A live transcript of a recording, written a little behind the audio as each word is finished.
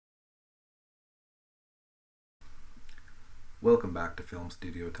Welcome back to Film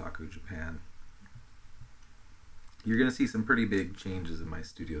Studi-o-taku Japan. You're going to see some pretty big changes in my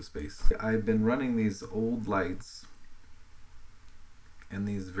studio space. I've been running these old lights, and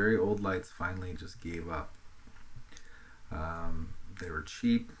these very old lights finally just gave up. They were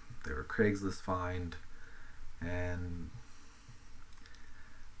cheap, they were Craigslist find, and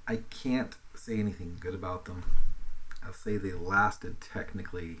I can't say anything good about them. I'll say they lasted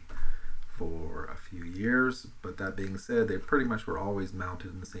technically for a few years, but that being said, they pretty much were always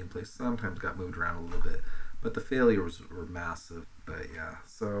mounted in the same place. Sometimes got moved around a little bit, but the failures were massive. But yeah,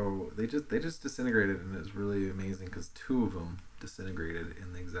 so they just disintegrated, and it was really amazing because two of them disintegrated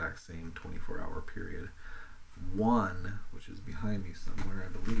in the exact same 24-hour period. One, which is behind me somewhere,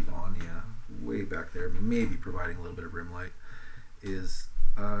 I believe, Anya, way back there, maybe providing a little bit of rim light, is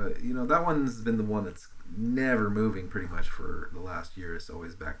that one's been the one that's never moving pretty much for the last year. It's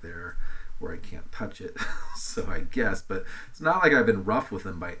always back there where I can't touch it. So I guess, but it's not like I've been rough with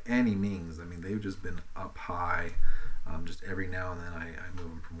them by any means. I mean, they've just been up high. Just every now and then I move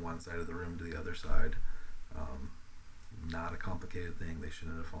them from one side of the room to the other side. Not a complicated thing. They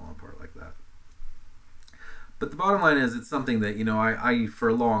shouldn't have fallen apart like that. But the bottom line is, it's something that, I for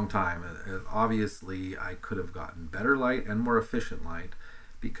a long time, obviously I could have gotten better light and more efficient light,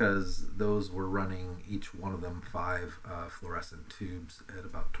 because those were running, each one of them, 5 fluorescent tubes at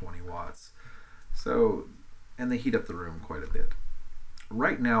about 20 watts. So, and they heat up the room quite a bit.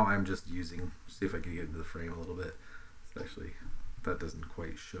 Right now I'm just using, see if I can get into the frame a little bit. It's actually, that doesn't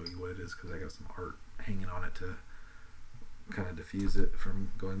quite show you what it is because I got some art hanging on it to kind of diffuse it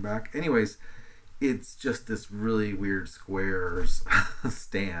from going back. Anyways, it's just this really weird squares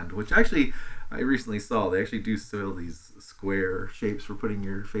stand, which actually I recently saw. They actually do sell these square shapes for putting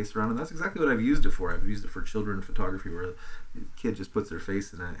your face around, and that's exactly what I've used it for. I've used it for children photography, where the kid just puts their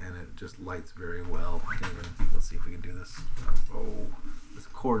face in it and it just lights very well. I can't even, let's see if we can do this. Oh, this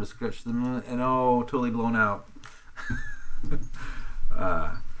cord is scratched and totally blown out.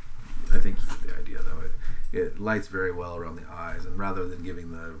 I think you get the idea, though. It lights very well around the eyes, and rather than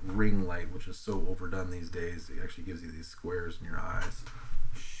giving the ring light, which is so overdone these days, it actually gives you these squares in your eyes.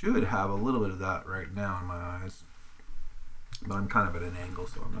 Should have a little bit of that right now in my eyes, but I'm kind of at an angle,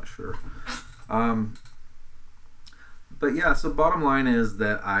 so I'm not sure. But yeah, so bottom line is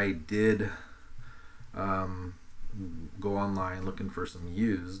that I did go online looking for some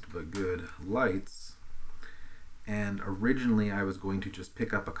used but good lights, and originally I was going to just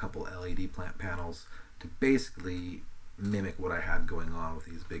pick up a couple LED plant panels to basically mimic what I had going on with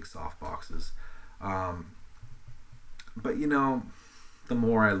these big soft boxes. But the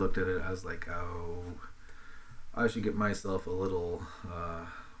more I looked at it, I was like, oh, I should get myself a little,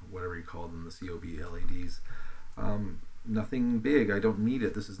 whatever you call them, the COB LEDs. Nothing big, I don't need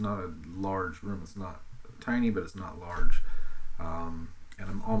it. This is not a large room. It's not tiny, but it's not large. And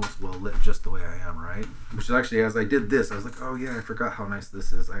I'm almost well lit just the way I am, right? Which is actually, as I did this, I was like, oh yeah, I forgot how nice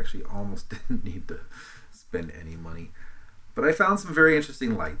this is. I actually almost didn't need to spend any money. But I found some very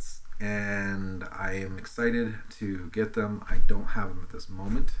interesting lights, and I am excited to get them. I don't have them at this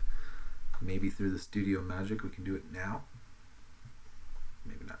moment. Maybe through the studio magic we can do it now.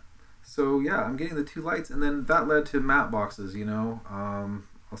 Maybe not. So yeah, I'm getting the 2 lights, and then that led to matte boxes, I'll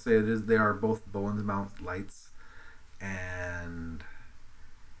say they are both Bowens mount lights, and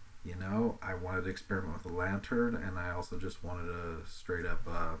I wanted to experiment with a lantern, and I also just wanted a straight up,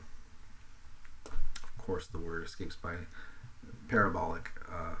 of course the word escapes by parabolic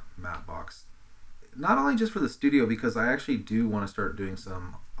matte box. Not only just for the studio, because I actually do want to start doing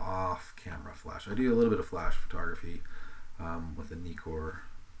some off-camera flash. I do a little bit of flash photography with a Nikkor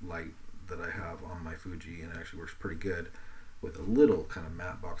light that I have on my Fuji, and it actually works pretty good with a little kind of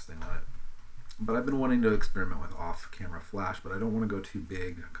matte box thing on it. But I've been wanting to experiment with off-camera flash, but I don't want to go too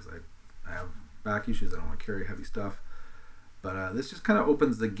big because I have back issues. I don't want to carry heavy stuff. But this just kind of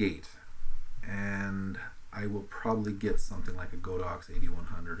opens the gate, and I will probably get something like a Godox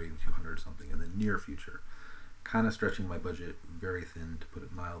 8100, 8200 something in the near future. Kind of stretching my budget very thin, to put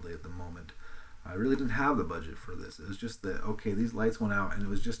it mildly, at the moment. I really didn't have the budget for this. It was just that, okay, these lights went out, and it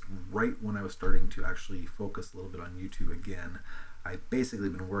was just right when I was starting to actually focus a little bit on YouTube again. I've basically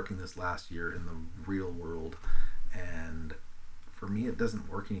been working this last year in the real world, and for me it doesn't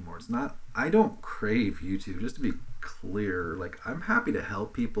work anymore. It's not, I don't crave YouTube, just to be clear. Like, I'm happy to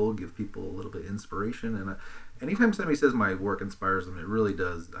help people, give people a little bit of inspiration, and anytime somebody says my work inspires them, it really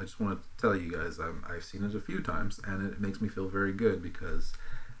does. I just want to tell you guys, I've seen it a few times, and it makes me feel very good, because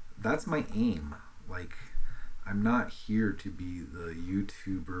that's my aim. Like, I'm not here to be the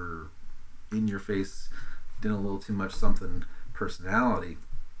YouTuber, in your face, did a little too much something personality.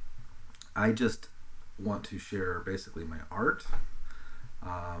 I just want to share basically my art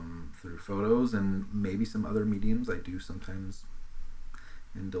through photos and maybe some other mediums I do sometimes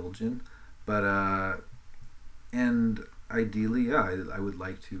indulge in. But and ideally, yeah, I would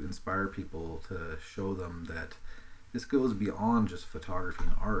like to inspire people to show them that this goes beyond just photography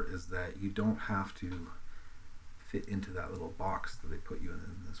and art, is that you don't have to fit into that little box that they put you in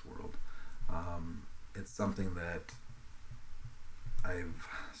this world. It's something that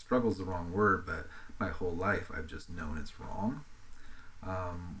struggle's the wrong word, but my whole life I've just known it's wrong.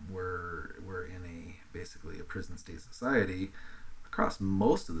 We're in basically a prison state society across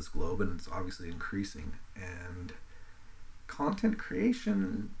most of this globe, and it's obviously increasing. And content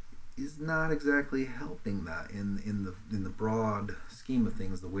creation is not exactly helping that in the broad scheme of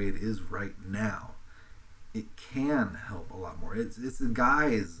things the way it is right now. It can help a lot more. It's the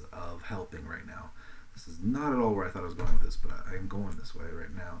guise of helping right now. This is not at all where I thought I was going with this, but I am going this way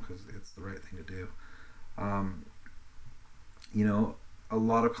right now because it's the right thing to do. A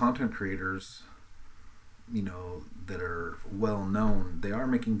lot of content creators, that are well known, they are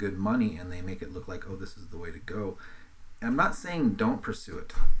making good money and they make it look like, oh, this is the way to go. And I'm not saying don't pursue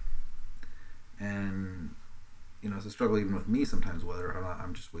it. And, it's a struggle even with me sometimes whether or not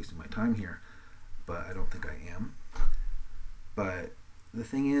I'm just wasting my time here. But I don't think I am. But the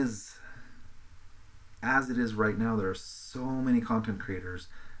thing is, as it is right now, there are so many content creators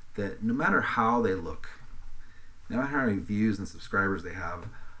that no matter how they look, no matter how many views and subscribers they have,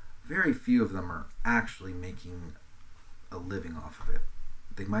 very few of them are actually making a living off of it.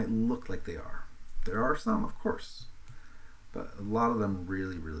 They might look like they are. There are some, of course, but a lot of them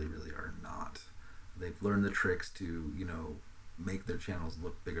really, really, really are not. They've learned the tricks to, make their channels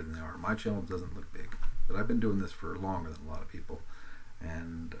look bigger than they are. My channel doesn't look big, but I've been doing this for longer than a lot of people,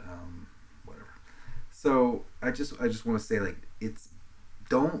 and whatever. So I just want to say, like,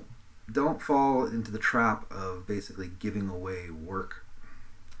 don't fall into the trap of basically giving away work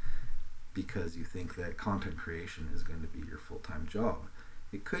because you think that content creation is going to be your full-time job.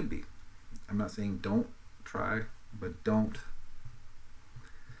 It could be. I'm not saying don't try, but don't.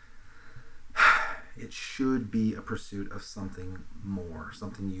 It should be a pursuit of something more,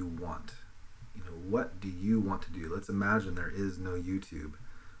 something you want. What do you want to do? Let's imagine there is no YouTube.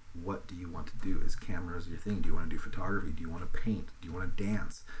 What do you want to do? Is cameras your thing? Do you want to do photography? Do you want to paint? Do you want to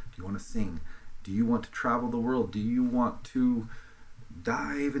dance? Do you want to sing? Do you want to travel the world? Do you want to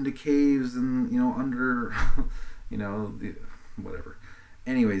dive into caves and, under, whatever.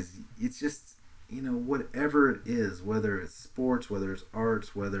 Anyways, it's just, whatever it is, whether it's sports, whether it's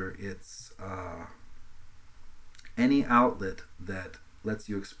arts, whether it's any outlet that lets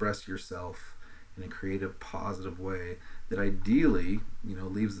you express yourself in a creative, positive way that ideally,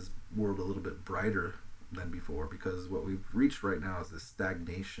 leaves this world a little bit brighter than before, because what we've reached right now is this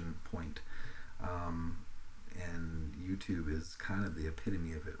stagnation point. And YouTube is kind of the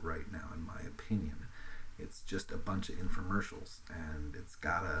epitome of it right now, in my opinion. It's just a bunch of infomercials, and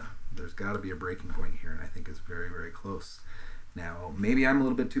there's gotta be a breaking point here, and I think it's very, very close. Now, maybe I'm a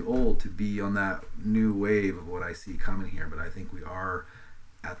little bit too old to be on that new wave of what I see coming here, but I think we are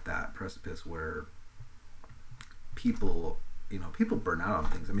at that precipice where people burn out on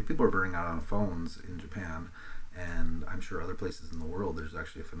things. I mean, people are burning out on phones in Japan, and I'm sure other places in the world. There's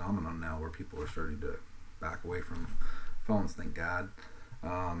actually a phenomenon now where people are starting to back away from phones. Thank God.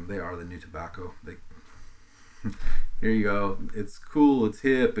 They are the new tobacco. Here you go. It's cool. It's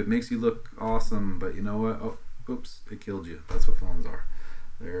hip. It makes you look awesome. But you know what? Oh, oops! It killed you. That's what phones are.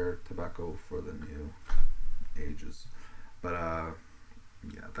 They're tobacco for the new ages. But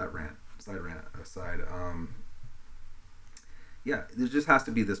yeah, that side rant aside. Yeah, there just has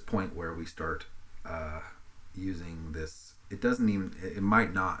to be this point where we start using this. It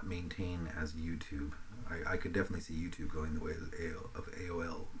might not maintain as YouTube. I could definitely see YouTube going the way of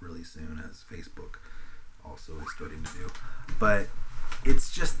AOL really soon, as Facebook also is starting to do. But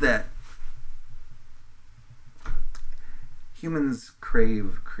it's just that humans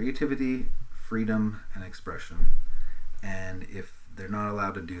crave creativity, freedom, and expression. And if they're not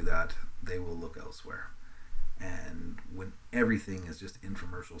allowed to do that, they will look elsewhere. And when everything is just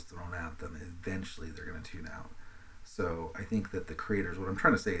infomercials thrown at them, eventually they're going to tune out. So I think that the creators, what I'm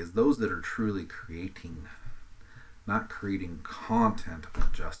trying to say is those that are truly creating, not creating content,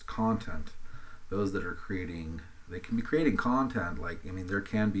 but just content, those that are creating, they can be creating content, there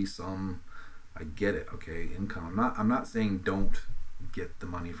can be some, I get it, okay, income. I'm not saying don't get the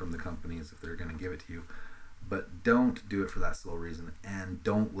money from the companies if they're going to give it to you, but don't do it for that sole reason, and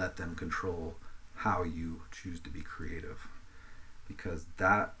don't let them control how you choose to be creative, because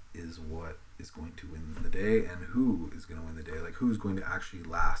that is what is going to win the day, and who is going to win the day, who's going to actually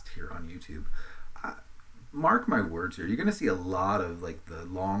last here on YouTube. mark my words here, you're going to see a lot of like the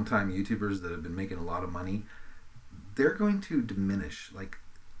long-time YouTubers that have been making a lot of money. They're going to diminish. Like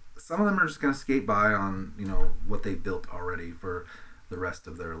some of them are just going to skate by on, you know, what they built already for the rest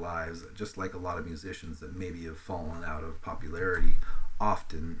of their lives. Just like a lot of musicians that maybe have fallen out of popularity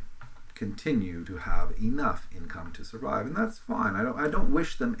often continue to have enough income to survive, and that's fine. I don't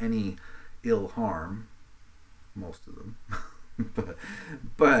wish them any ill harm, most of them,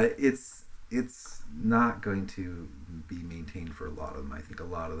 but it's not going to be maintained for a lot of them. I think a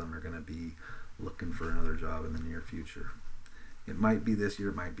lot of them are going to be looking for another job in the near future. It might be this year,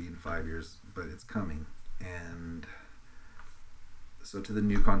 it might be in 5 years, but it's coming. And so to the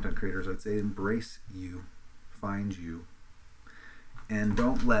new content creators, I'd say embrace you, find you, and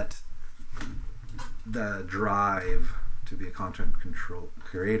don't let the drive to be a content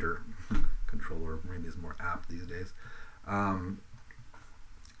creator, controller maybe is more apt these days, don't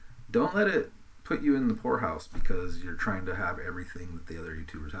let it put you in the poorhouse because you're trying to have everything that the other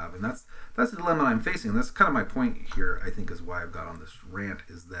YouTubers have. And that's the dilemma I'm facing. That's kind of my point here, I think, is why I've got on this rant,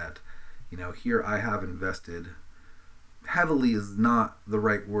 is that, you know, here I have invested heavily is not the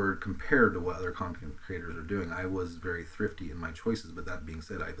right word compared to what other content creators are doing. I was very thrifty in my choices, but that being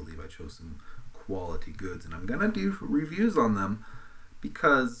said, I believe I chose some quality goods, and I'm gonna do reviews on them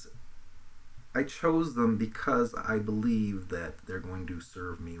because I chose them because I believe that they're going to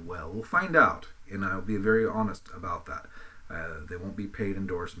serve me well. We'll find out, and I'll be very honest about that. They won't be paid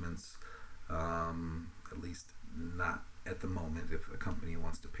endorsements, at least not at the moment. If a company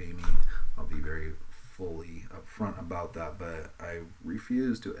wants to pay me, I'll be very fully upfront about that, but I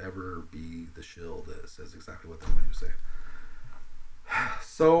refuse to ever be the shill that says exactly what they're going to say.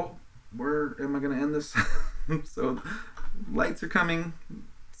 So, where am I going to end this? So, lights are coming,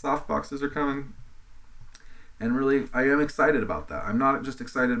 soft boxes are coming, and really, I am excited about that. I'm not just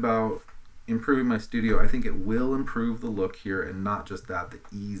excited about improving my studio. I think it will improve the look here, and not just that, the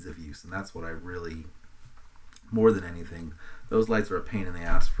ease of use, and that's what I really, more than anything, those lights are a pain in the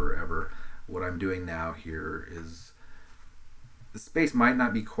ass forever. What I'm doing now here is, the space might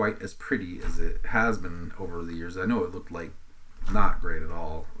not be quite as pretty as it has been over the years. I know it looked like not great at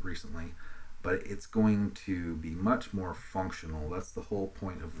all recently, but it's going to be much more functional. That's the whole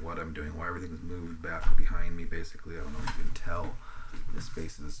point of what I'm doing, why everything's moved back behind me, basically. I don't know if you can tell. The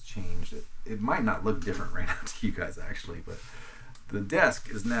space has changed. It might not look different right now to you guys, actually, but the desk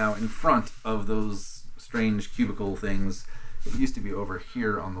is now in front of those strange cubicle things. It used to be over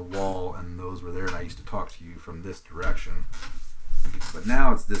here on the wall, and those were there, and I used to talk to you from this direction. But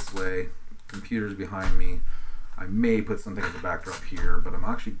now it's this way. Computer's behind me. I may put something as a backdrop here, but I'm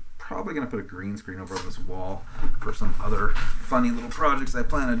actually probably going to put a green screen over on this wall for some other funny little projects I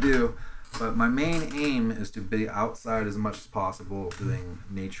plan to do. But my main aim is to be outside as much as possible, doing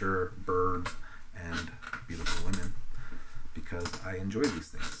nature, birds, and beautiful women, because I enjoy these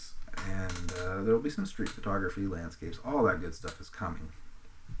things. And there will be some street photography, landscapes, all that good stuff is coming.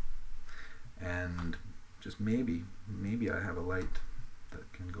 And just maybe I have a light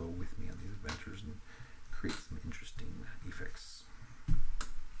that can go with me on these adventures and create some interesting effects.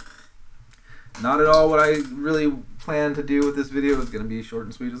 Not at all what I really planned to do with this video. It's going to be short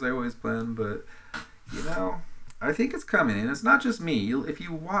and sweet as I always plan, but you know, I think it's coming, and it's not just me. If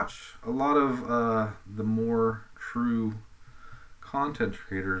you watch a lot of the more true content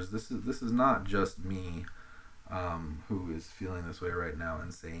creators, this is not just me who is feeling this way right now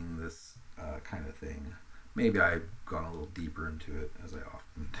and saying this kind of thing. Maybe I've gone a little deeper into it, as I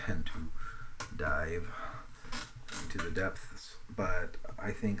often tend to dive into the depths, but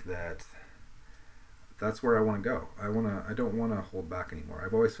I think that that's where I want to go. I don't want to hold back anymore.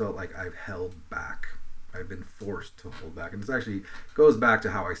 I've always felt like I've held back. I've been forced to hold back, and this actually goes back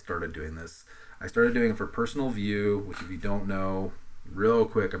to how I started doing this. I started doing it for personal view, which, if you don't know, real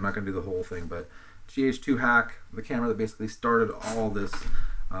quick, I'm not going to do the whole thing, but GH2 hack, the camera that basically started all this,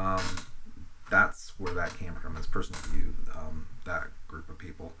 that's where that came from, as personal view, that group of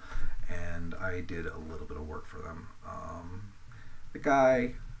people, and I did a little bit of work for them. The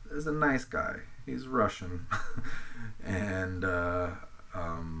guy is a nice guy. He's Russian, and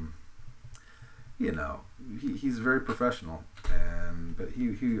you know, he's very professional, but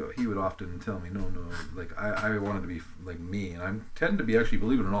he would often tell me, no, like I wanted to be like me, and I tend to be, actually,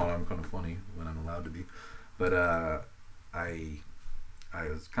 believe it or not, I'm kind of funny when I'm allowed to be, but I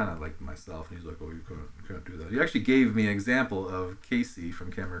was kind of like myself, and he's like, oh, you can't do that. He actually gave me an example of Casey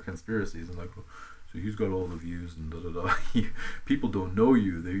from Camera Conspiracies, and like, so he's got all the views and da. People don't know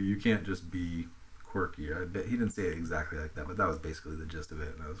you. You can't just be quirky. I bet he didn't say it exactly like that, but that was basically the gist of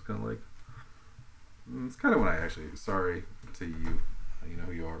it. And I was kind of like, it's kind of when I actually, sorry to you, you know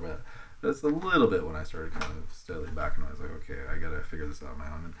who you are, but Just a little bit when I started kind of steadily back, and I was like, okay, I gotta figure this out on my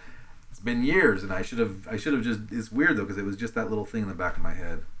own. And it's been years, and I should have just. It's weird though, because it was just that little thing in the back of my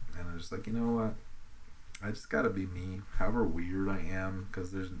head, and I was just like, you know what? I just gotta be me, however weird I am,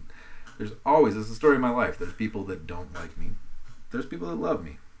 because there's always, it's the story of my life. There's people that don't like me. There's people that love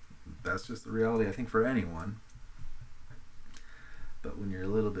me. That's just the reality, I think, for anyone. But when you're a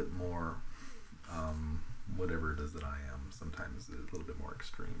little bit more, whatever it is that I am, sometimes there's a little bit more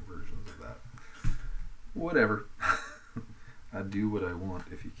extreme versions of that. Whatever. I do what I want,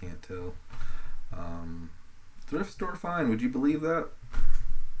 if you can't tell. Thrift store fine, would you believe that?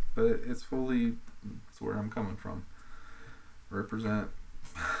 But it's where I'm coming from. Represent.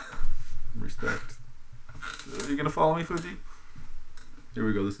 Respect. Are you going to follow me, Fuji? Here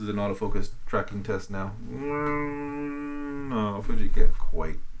we go. This is an autofocus tracking test now. No, Fuji can't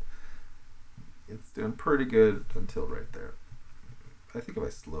quite. It's doing pretty good until right there. I think if I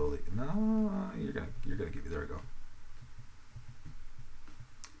slowly... No, you're gonna give me... There we go.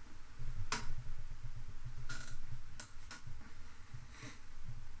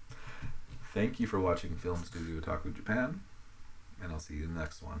 Thank you for watching Film Studi-o-taku Japan, and I'll see you in the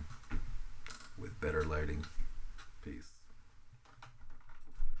next one with better lighting. Peace.